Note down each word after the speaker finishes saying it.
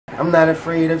I'm not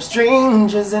afraid of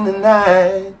strangers in the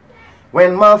night,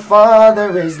 when my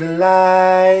Father is the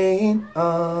light.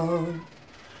 Oh,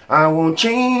 I won't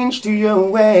change to your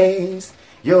ways.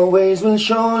 Your ways will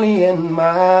surely end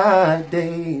my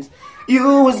days.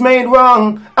 You was made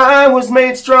wrong, I was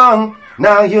made strong.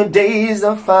 Now your days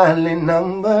are finally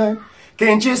numbered.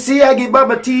 Can't you see I give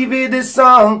Baba TV this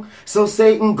song? So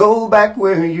Satan, go back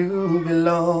where you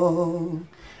belong.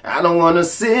 I don't want to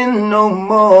sin no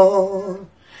more.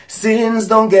 Sins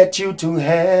don't get you to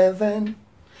heaven.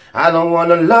 I don't want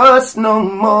to lust no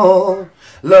more.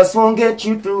 Lust won't get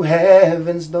you through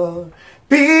heaven's door.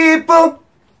 People,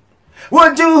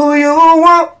 what do you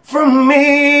want from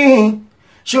me?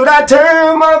 Should I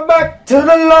turn my back to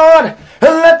the Lord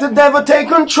and let the devil take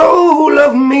control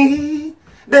of me?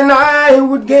 Then I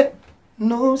would get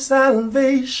no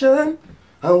salvation.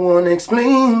 I want to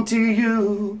explain to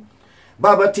you,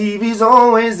 Baba TV's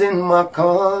always in my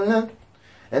corner,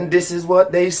 and this is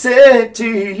what they said to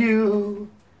you.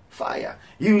 Fire.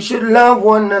 You should love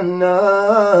one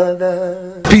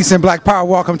another. Peace and black power.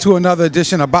 Welcome to another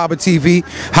edition of Baba TV.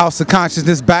 House of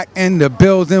Consciousness back in the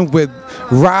building with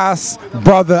Ras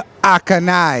Brother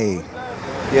Akanai.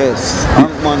 Yes,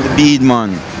 Ankh the bead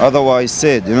man, otherwise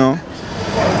said, you know.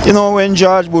 You know, when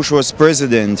George Bush was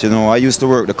president, you know, I used to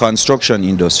work the construction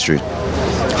industry.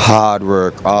 Hard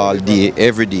work all day,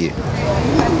 every day.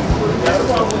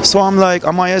 So I'm like,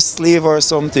 am I a slave or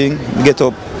something? Get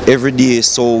up every day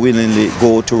so willingly,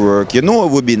 go to work. You know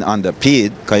we've been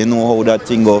underpaid, because you know how that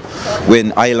thing go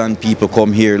when island people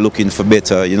come here looking for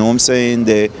better. You know what I'm saying?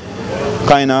 They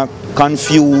kind of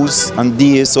confused and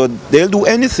they, so they'll do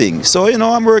anything. So, you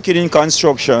know, I'm working in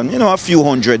construction, you know, a few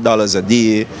 $100s a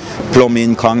day,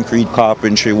 plumbing, concrete,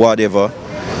 carpentry, whatever.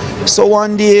 So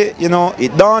one day, you know,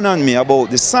 it dawned on me about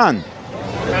the sand.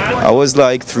 I was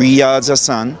like 3 yards of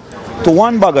sand to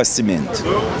 1 bag of cement.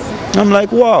 I'm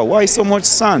like, wow, why so much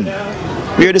sand?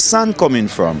 Where the sand coming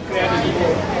from?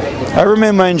 I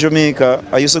remember in Jamaica,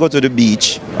 I used to go to the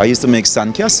beach. I used to make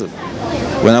sand castle.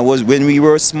 When we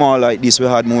were small like this, we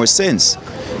had more sense,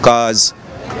 because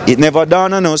it never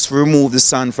dawned on us to remove the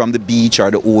sand from the beach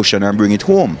or the ocean and bring it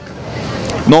home.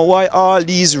 Now why all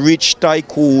these rich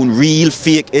tycoon, real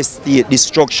fake estate,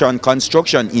 destruction,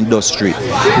 construction industry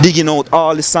digging out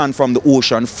all the sand from the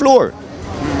ocean floor?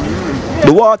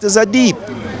 The waters are deep.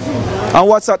 And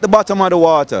what's at the bottom of the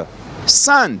water?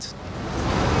 Sand.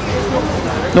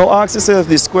 Now ask yourself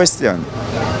this question.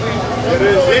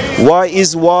 Why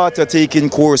is water taking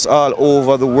course all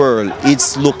over the world?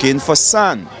 It's looking for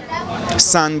sand.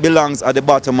 Sand belongs at the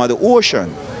bottom of the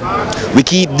ocean. We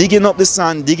keep digging up the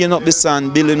sand,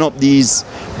 building up these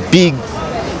big,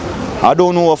 I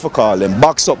don't know what to call them,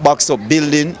 box up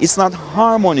building. It's not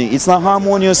harmony. It's not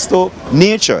harmonious to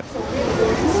nature.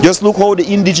 Just look how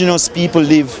the indigenous people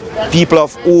live, people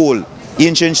of old,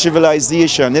 ancient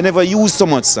civilization. They never use so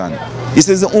much sand. This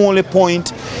is the only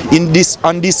point in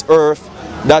on this earth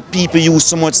that people use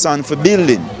so much sand for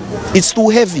building. It's too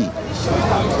heavy.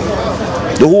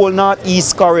 The whole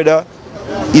northeast corridor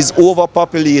is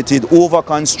overpopulated,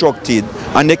 overconstructed,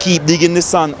 and they keep digging the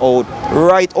sand out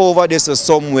right over there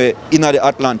somewhere in the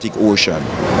Atlantic Ocean.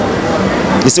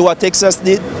 You see what Texas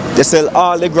did? They sell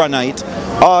all the granite,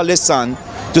 all the sand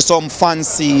to some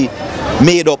fancy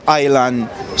made-up island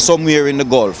somewhere in the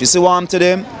Gulf. You see what I'm to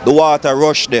them? The water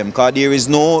rush them because there is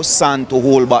no sand to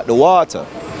hold back the water.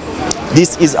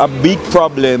 This is a big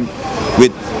problem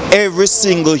with every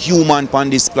single human on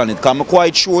this planet. Because I'm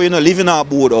quite sure, you know, living in a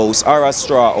board house or a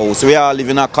straw house, we all live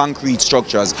in a concrete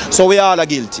structures. So we all are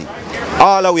guilty.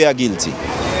 All of we are guilty.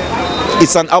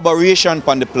 It's an aberration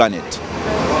on the planet.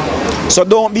 So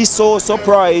don't be so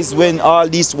surprised when all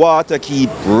this water keep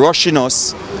rushing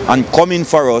us and coming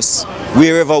for us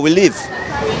wherever we live.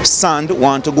 Sand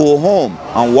want to go home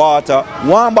and water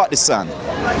want back the sand.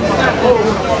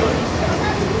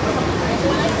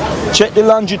 Check the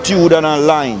longitude and a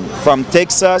line from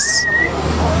Texas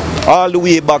all the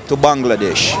way back to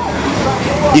Bangladesh.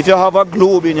 If you have a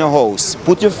globe in your house,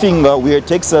 put your finger where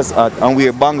Texas at and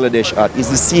where Bangladesh at. It's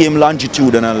the same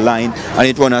longitude and a line, and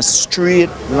it runs a straight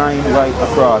line right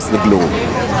across the globe.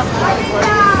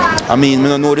 I mean, I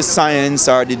don't know the science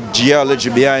or the geology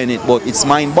behind it, but it's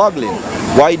mind-boggling.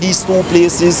 Why these two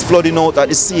places flooding out at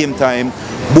the same time?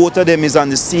 Both of them is on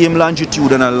the same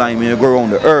longitude and a line when you go around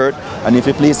the earth. And if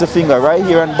you place a finger right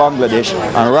here in Bangladesh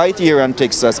and right here in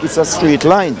Texas, it's a straight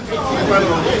line.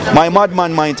 My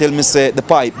madman mind tell me say the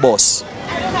pipe bust.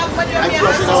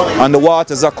 And the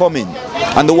waters are coming.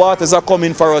 And the waters are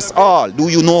coming for us all. Do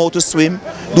you know how to swim?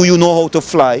 Do you know how to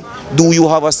fly? Do you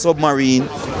have a submarine?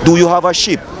 Do you have a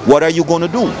ship? What are you going to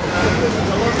do?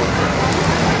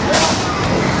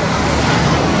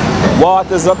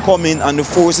 Waters are coming and the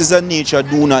forces of nature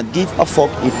do not give a fuck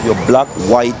if you're black,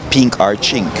 white, pink or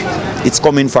chink. It's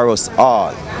coming for us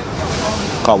all.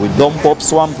 Because we dump up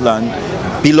swampland,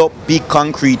 build up big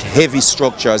concrete, heavy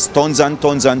structures, tons and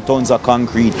tons and tons of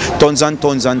concrete, tons and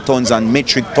tons and tons and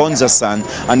metric tons of sand,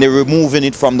 and they're removing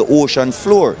it from the ocean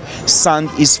floor.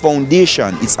 Sand is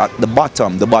foundation, it's at the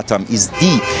bottom is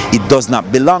deep, it does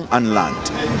not belong on land.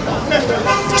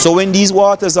 So when these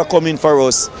waters are coming for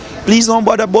us, please don't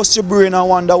bother bust your brain and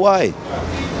wonder why.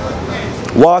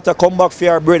 Water come back for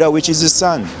your brother, which is the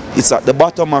sun. It's at the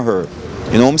bottom of her.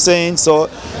 You know what I'm saying? So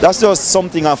that's just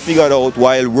something I figured out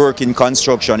while working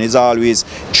construction. Is always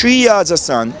 3 yards of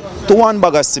sand to 1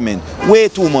 bag of cement. Way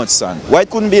too much sand. Why it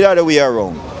couldn't be the other way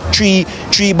around? Three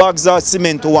bags of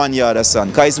cement to 1 yard of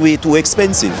sand, because it's way too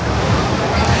expensive.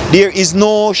 There is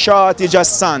no shortage of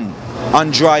sand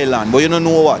on dry land, but you don't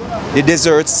know what? The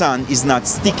desert sand is not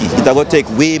sticky. It's going to take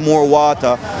way more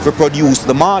water to produce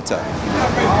the mortar.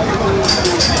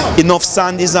 Enough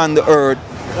sand is on the earth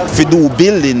to do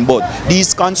building, but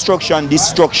these construction,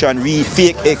 destruction,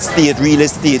 fake estate, real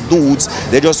estate dudes,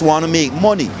 they just want to make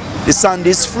money. The sand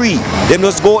is free. They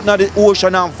just go out into the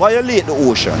ocean and violate the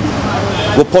ocean.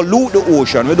 We pollute the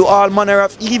ocean. We do all manner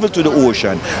of evil to the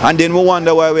ocean. And then we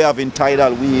wonder why we're having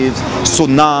tidal waves,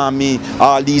 tsunami,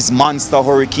 all these monster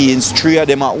hurricanes, 3 of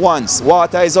them at once.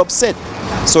 Water is upset.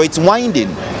 So it's winding.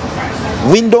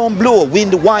 Wind don't blow,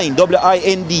 wind wind.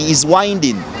 W-I-N-D is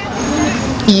winding.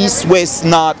 East, west,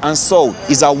 north and south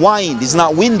is a wind. It's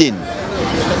not winding.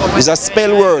 It's a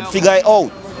spell word. Figure it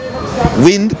out.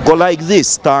 Wind go like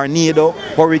this. Tornado,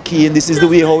 hurricane. This is the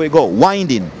way how we go.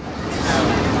 Winding.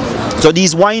 So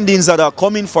these windings that are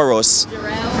coming for us,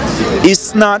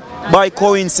 it's not by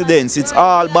coincidence. It's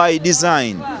all by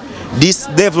design. This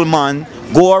devil man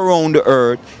go around the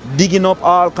earth digging up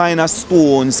all kind of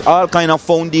stones, all kind of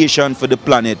foundation for the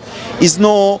planet. It's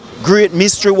no great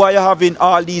mystery why you're having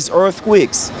all these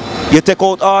earthquakes. You take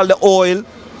out all the oil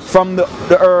from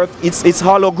the earth, it's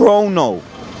hollow ground now.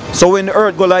 So when the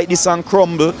earth go like this and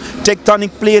crumble, tectonic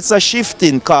plates are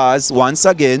shifting because once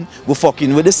again we're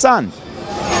fucking with the sun.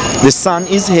 The sun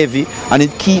is heavy and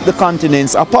it keeps the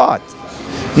continents apart.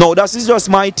 Now that is just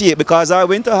my take, because I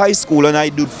went to high school and I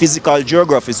did physical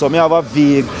geography, so I have a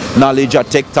vague knowledge of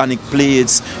tectonic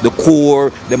plates, the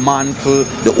core, the mantle,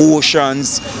 the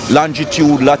oceans,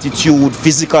 longitude, latitude,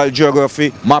 physical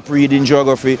geography, map reading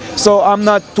geography. So I'm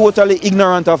not totally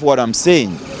ignorant of what I'm saying.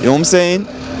 You know what I'm saying?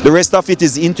 The rest of it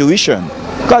is intuition.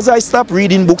 Because I stopped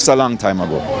reading books a long time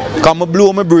ago. Because I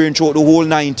blow my brain throughout the whole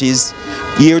 90s.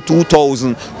 Year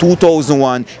 2000,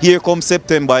 2001, here comes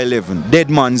September 11, dead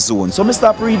man's zone. So I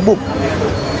stop reading book.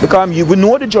 Because we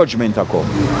know the judgment will come.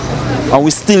 And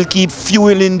we still keep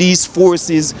fueling these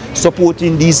forces,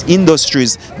 supporting these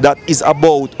industries that is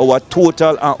about our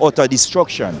total and utter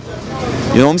destruction.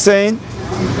 You know what I'm saying?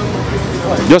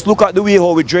 Just look at the way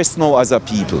how we dress now as a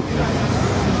people.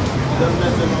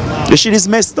 The shit is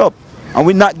messed up. And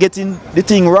we're not getting the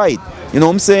thing right. You know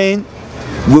what I'm saying?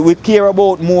 We care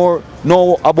about more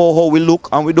now about how we look,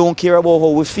 and we don't care about how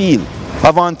we feel.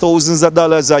 Having thousands of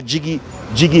dollars of jiggy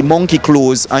monkey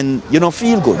clothes and you don't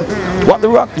feel good.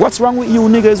 What's wrong with you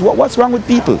niggas? What's wrong with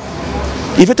people?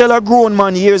 If you tell a grown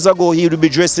man years ago he would be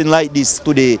dressing like this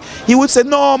today, he would say,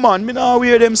 no man, me not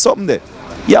wear them something there.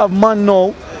 You have man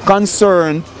now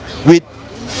concerned with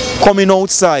coming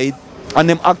outside and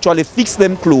them actually fix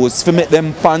them clothes to make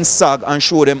them pants sag and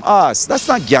show them ass. That's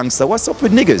not gangster. What's up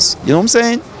with niggas? You know what I'm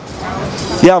saying?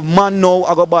 You have man now,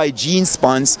 I go buy jeans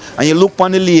pants, and you look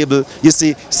on the label, you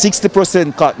see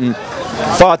 60% cotton,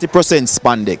 40%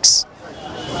 spandex.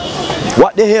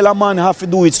 What the hell a man have to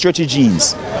do with stretchy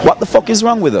jeans? What the fuck is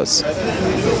wrong with us?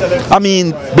 I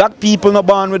mean, black people not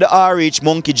born with the RH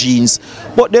monkey jeans,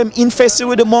 but them infested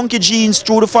with the monkey jeans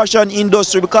through the fashion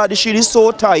industry because the shit is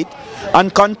so tight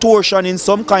and contortion in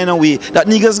some kind of way that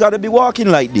niggas gotta be walking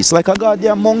like this, like a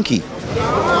goddamn monkey.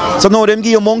 So now them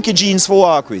give you monkey jeans for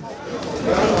walk with.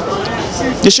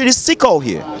 The shit is sick out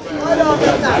here. You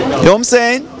know what I'm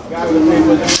saying?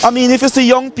 I mean, if you see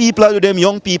young people do them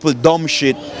young people dumb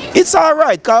shit, it's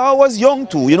alright, because I was young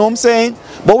too, you know what I'm saying?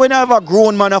 But when I have a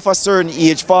grown man of a certain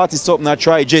age, 40 something, I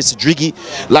try just driggy,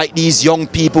 like these young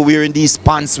people wearing these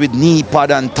pants with knee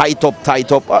pad and tight up.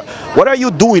 What are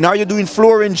you doing? Are you doing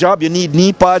flooring job? You need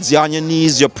knee pads, you're on your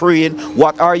knees, you're praying.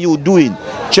 What are you doing?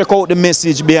 Check out the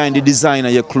message behind the design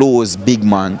of your clothes, big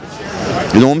man.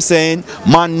 You know what I'm saying?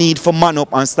 Man need for man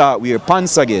up and start wear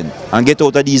pants again and get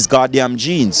out of these goddamn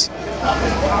jeans.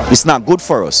 It's not good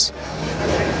for us.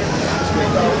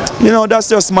 You know, that's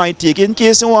just my take. In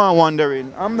case you are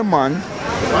wondering, I'm the man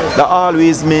that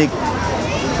always make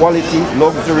quality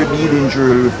luxury beading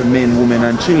jewelry for men, women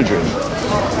and children.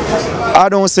 I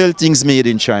don't sell things made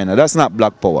in China. That's not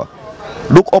black power.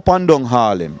 Look up and down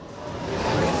Harlem.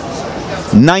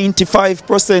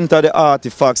 95% of the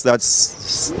artifacts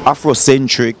that's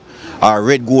Afrocentric are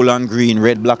red, gold and green,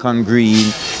 red, black and green,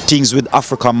 things with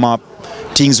Africa map,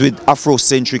 things with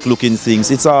Afrocentric looking things.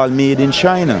 It's all made in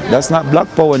China. That's not black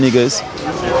power, niggas.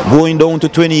 Going down to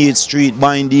 28th Street,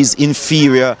 buying these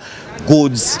inferior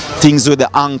goods, things with the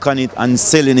Ankh on it and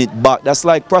selling it back. That's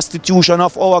like prostitution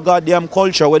of our goddamn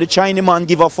culture, where the Chinese man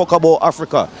give a fuck about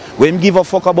Africa. When him give a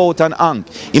fuck about an Ankh,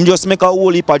 him just make a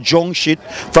whole heap of junk shit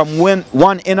from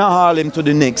one end of Harlem to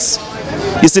the next.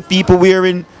 You see people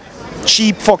wearing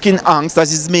cheap fucking Ankhs that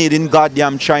is made in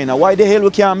goddamn China. Why the hell we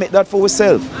can't make that for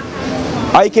ourselves?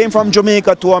 I came from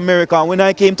Jamaica to America, and when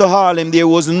I came to Harlem, there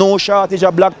was no shortage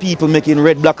of black people making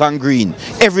red, black and green.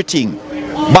 Everything.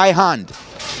 By hand.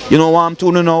 You know what I'm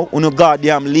doing now? I'm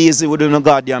goddamn lazy with a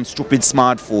goddamn stupid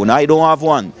smartphone. I don't have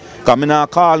one. Because I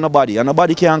don't call nobody, and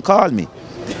nobody can call me.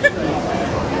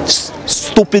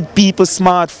 Stupid people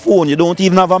smartphone. You don't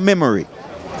even have a memory.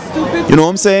 Stupid. You know what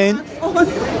I'm saying?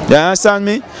 You understand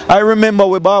me? I remember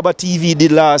what Baba TV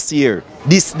did last year.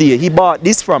 This day, he bought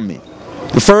this from me.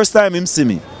 The first time him see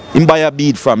me, him buy a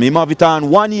bead from me. Him have it on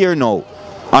 1 year now,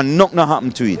 and nothing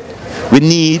happened to it. We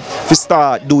need to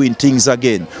start doing things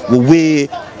again. We're way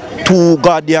too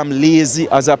goddamn lazy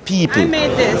as a people. I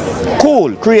made this.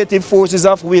 Cool. Creative forces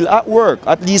of will at work.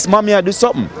 At least mommy I do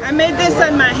something. I made this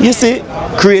on my hand. You see,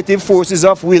 creative forces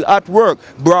of will at work.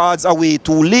 Broads are way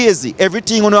too lazy.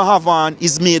 Everything you have on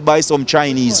is made by some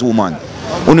Chinese woman.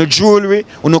 On a jewelry,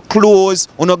 on a clothes,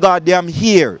 on a goddamn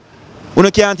hair. You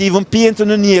can't even paint on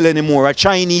the nail anymore. A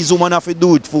Chinese woman have to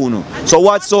do it for you. So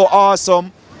what's so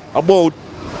awesome about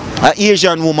an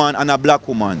Asian woman and a black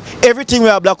woman? Everything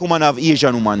where a black woman have,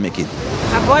 Asian woman make it.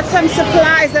 I bought some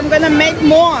supplies. I'm gonna make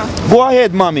more. Go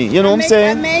ahead, mommy. You know what I'm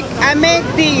saying? I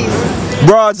make these.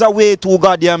 Broads are way too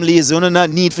goddamn lazy. You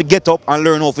don't need to get up and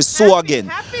learn how to sew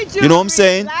again. You know what I'm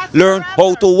saying? Learn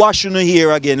how to wash your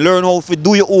hair again. Learn how to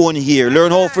do your own hair.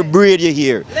 Learn how to braid your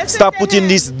hair. Stop putting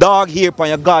this dog hair on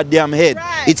your goddamn head.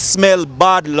 It smells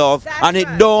bad, love, and it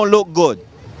don't look good.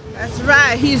 That's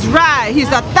right. He's right. He's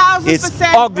 1,000% it's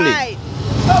ugly. right.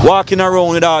 Walking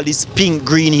around with all this pink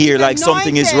green hair like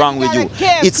something is wrong with you.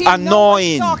 It's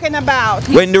annoying. Talking about.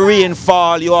 When the rain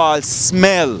fall, you all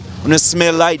smell. You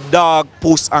smell like dog,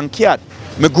 puss and cat.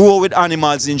 I grow with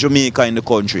animals in Jamaica in the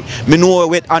country. I know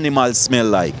what animals smell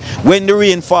like. When the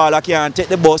rain fall, I can't take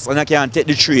the bus and I can't take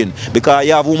the train. Because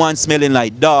you have women smelling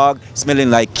like dog, smelling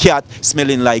like cat,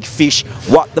 smelling like fish.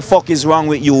 What the fuck is wrong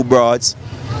with you, broads?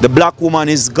 The black woman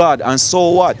is God, and so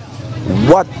what?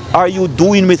 What are you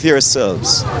doing with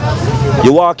yourselves?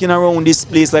 You're walking around this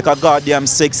place like a goddamn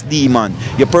sex demon.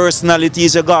 Your personality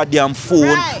is your goddamn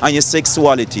phone and your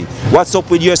sexuality. What's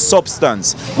up with your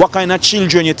substance? What kind of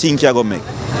children you think you're going to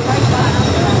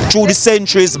make? Through the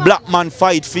centuries, black man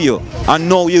fight for you. And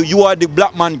now you are the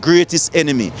black man's greatest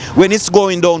enemy. When it's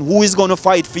going down, who is going to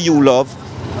fight for you, love?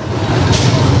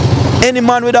 Any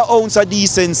man with an ounce of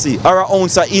decency or an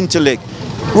ounce of intellect.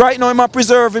 Right now, he might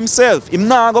preserve himself. He's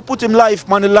not going to put his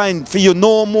life on the line for you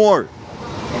no more.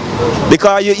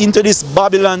 Because you're into this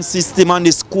Babylon system and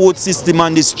this court system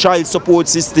and this child support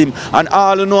system. And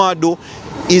all you know how to do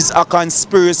is a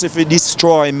conspiracy to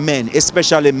destroy men,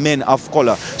 especially men of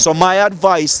color. So my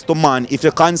advice to man, if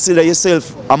you consider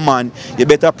yourself a man, you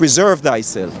better preserve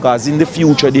thyself. Because in the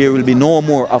future, there will be no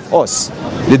more of us.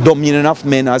 The dominion of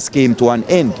men has came to an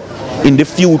end. In the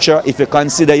future, if you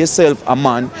consider yourself a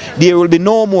man, there will be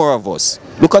no more of us.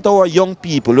 Look at our young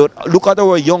people, look at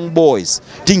our young boys.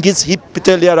 Think it's hip to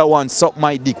tell the other one, suck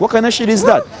my dick. What kind of shit is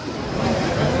that?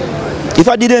 If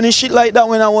I did any shit like that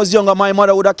when I was younger, my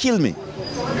mother would have killed me.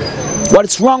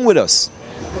 What's wrong with us?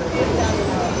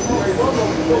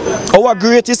 Our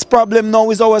greatest problem now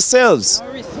is ourselves.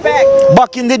 Respect.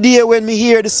 Back in the day when we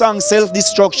hear the song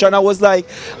Self-Destruction, I was like,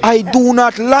 I do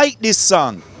not like this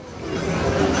song.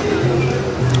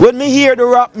 When me hear the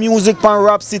rap music from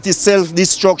Rap City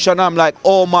Self-Destruction, I'm like,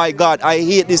 oh my God, I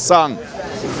hate this song.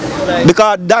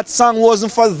 Because that song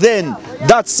wasn't for then.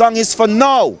 That song is for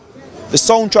now. The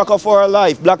soundtrack of our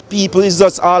life, black people, is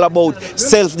just all about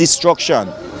self-destruction.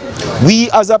 We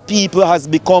as a people has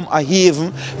become a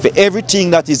haven for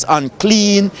everything that is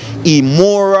unclean,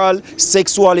 immoral,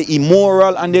 sexually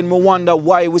immoral, and then we wonder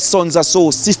why our sons are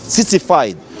so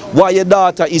sissified, why your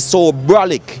daughter is so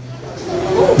brolic.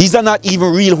 These are not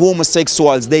even real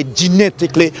homosexuals. They're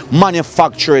genetically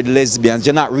manufactured lesbians.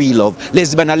 You're not real love.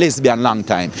 Lesbian a lesbian long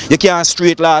time. You can't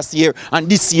straight last year and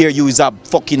this year you is a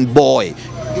fucking boy.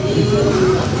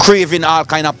 Craving all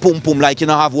kind of pum pum like you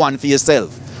don't have one for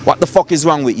yourself. What the fuck is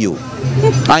wrong with you?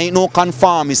 I ain't no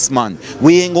conformist, man.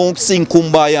 We ain't gonna sing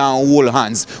kumbaya and hold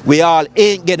hands. We all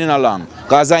ain't getting along.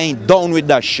 Cause I ain't down with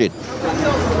that shit.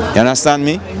 You understand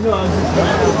me?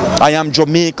 I am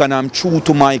Jamaican, I'm true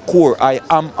to my core. I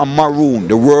am a maroon,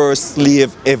 the worst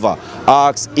slave ever.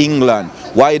 Ask England.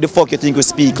 Why the fuck you think we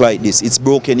speak like this? It's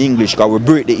broken English, cause we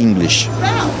break the English.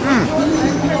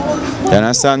 You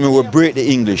understand me? We break the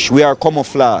English. We are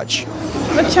camouflage.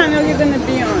 What channel are you going to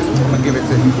be on? I'm gonna give it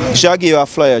to you. Shall I give you a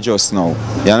flyer just now?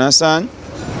 You understand?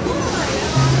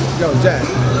 Yo, Jack.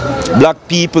 Black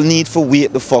people need to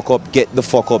wake the fuck up, get the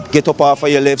fuck up. Get up off of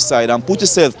your left side and put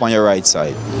yourself on your right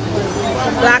side.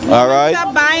 Black people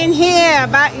stop buying hair.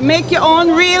 Make your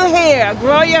own real hair.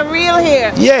 Grow your real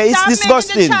hair. Yeah, it's stop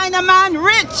disgusting. Making the Chinaman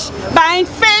rich buying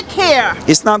fake hair.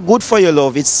 It's not good for your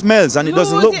love. It smells and it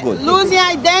doesn't look good. Lose your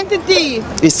identity.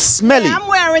 It's smelly. I'm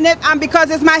wearing it and because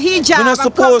it's my hijab. You're not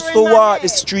supposed to walk the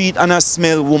street and a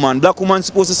smell woman. Black woman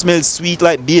supposed to smell sweet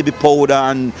like baby powder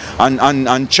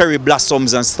and cherry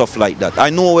blossoms and stuff like that. I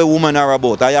know where women are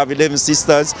about. I have 11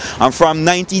 sisters and from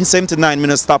 1979 I'm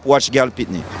gonna stop watch Girl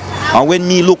Pitney. And when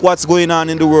me look what's going on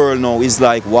in the world now, it's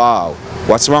like, wow,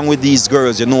 what's wrong with these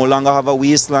girls? You no longer have a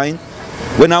waistline.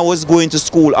 When I was going to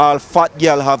school, all fat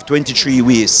girls have 23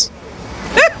 waists.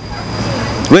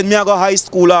 When me I go high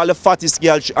school, all the fattest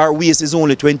girl, her waist is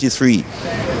only 23.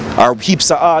 Her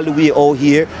hips are all the way out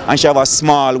here and she have a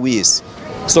small waist.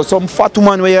 So some fat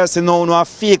woman where you say no, a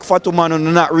fake fat woman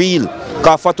and not real.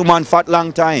 Because fat woman fat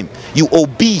long time. You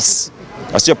obese.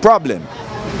 That's your problem.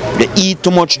 They eat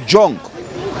too much junk.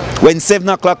 When 7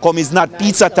 o'clock comes, it's not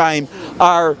pizza time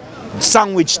or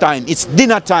sandwich time. It's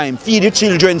dinner time. Feed the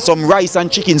children some rice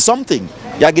and chicken, something.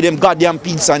 You give them goddamn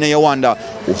pizza and then you wonder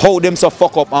how them so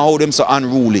fuck up and how them so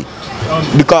unruly.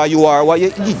 Because you are what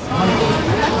you eat.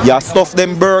 You stuff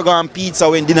them burger and pizza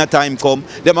when dinner time come.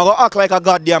 Them are going to act like a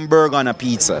goddamn burger and a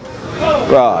pizza.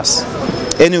 Ross.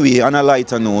 Anyway, on a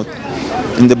lighter note,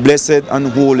 in the blessed and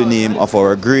holy name of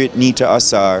our great Nita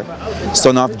Asar,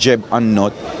 son of Jeb and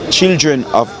Nut, children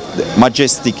of the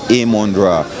majestic Amon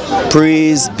Ra,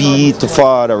 praise be to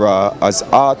Father Ra as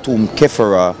Atum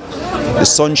Kefara, the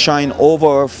sunshine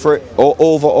over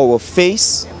our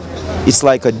face, it's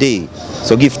like a day.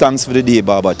 So give thanks for the day,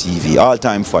 Baba TV. All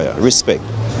time fire. Respect.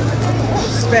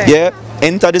 Yeah.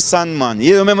 Enter the Sandman.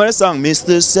 You remember the song?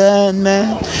 Mr.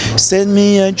 Sandman, send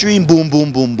me a dream. Boom,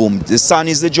 boom, boom, boom. The sun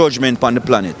is the judgment upon the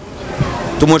planet.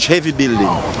 Too much heavy building.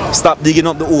 Stop digging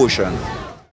up the ocean.